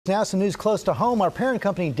Now some news close to home. Our parent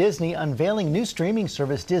company Disney unveiling new streaming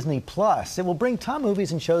service Disney Plus. It will bring top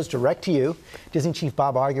movies and shows direct to you. Disney chief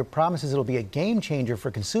Bob Iger promises it'll be a game changer for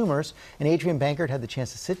consumers, and Adrian Bankert had the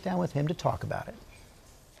chance to sit down with him to talk about it.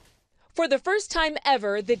 For the first time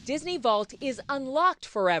ever, the Disney Vault is unlocked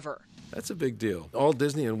forever. That's a big deal. All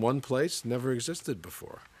Disney in one place never existed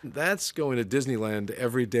before. That's going to Disneyland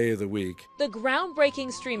every day of the week. The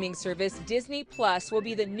groundbreaking streaming service Disney Plus will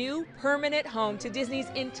be the new permanent home to Disney's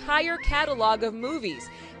entire catalog of movies.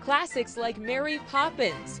 Classics like Mary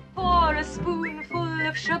Poppins. For a spoonful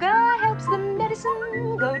of sugar helps the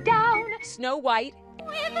medicine go down. Snow White.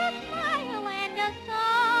 With a smile and a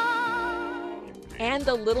song. And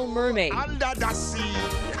The Little Mermaid. Under the sea.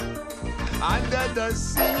 Under the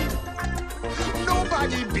sea.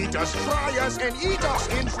 Nobody beat us, fry us, and eat us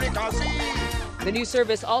in fricassee. The new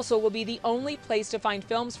service also will be the only place to find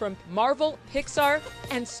films from Marvel, Pixar,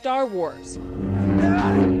 and Star Wars.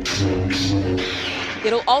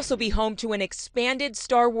 It'll also be home to an expanded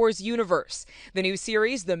Star Wars universe. The new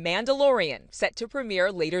series, The Mandalorian, set to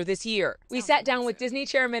premiere later this year. We sat down with Disney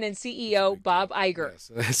chairman and CEO Bob Iger.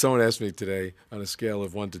 Yes. Someone asked me today, on a scale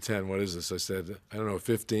of 1 to 10, what is this? I said, I don't know,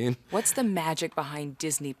 15. What's the magic behind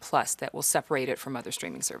Disney Plus that will separate it from other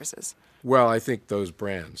streaming services? Well, I think those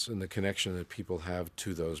brands and the connection that people have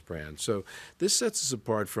to those brands. So this sets us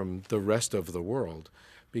apart from the rest of the world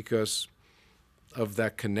because of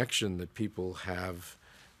that connection that people have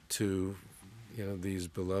to, these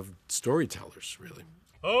beloved storytellers, really.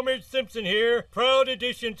 Homer Simpson here, proud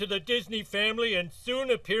addition to the Disney family and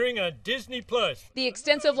soon appearing on Disney Plus. The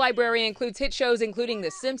extensive library includes hit shows including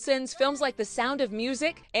The Simpsons, films like The Sound of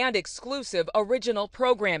Music, and exclusive original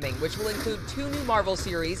programming, which will include 2 new Marvel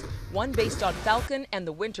series, one based on Falcon and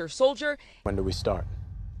the Winter Soldier. When do we start?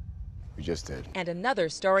 We just did. And another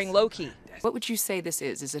starring Loki. What would you say this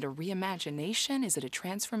is? Is it a reimagination? Is it a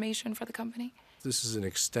transformation for the company? This is an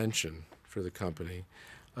extension for the company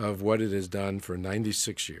of what it has done for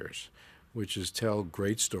 96 years, which is tell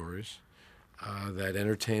great stories that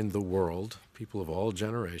entertain the world, people of all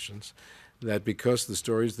generations, that because the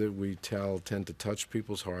stories that we tell tend to touch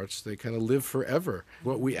people's hearts, they kind of live forever.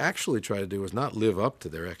 What we actually try to do is not live up to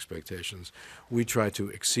their expectations. We try to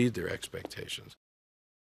exceed their expectations.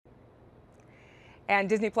 And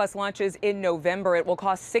Disney Plus launches in November. It will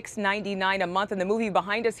cost $6.99 a month. And the movie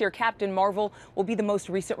behind us here, Captain Marvel, will be the most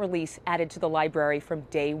recent release added to the library from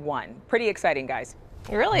day one. Pretty exciting, guys.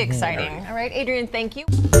 Really exciting. All right, Adrian, thank you.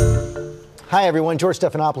 Hi, everyone. George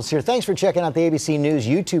Stephanopoulos here. Thanks for checking out the ABC News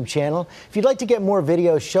YouTube channel. If you'd like to get more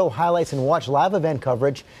videos, show highlights, and watch live event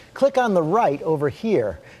coverage, click on the right over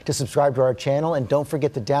here to subscribe to our channel. And don't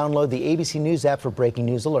forget to download the ABC News app for breaking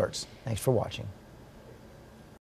news alerts. Thanks for watching.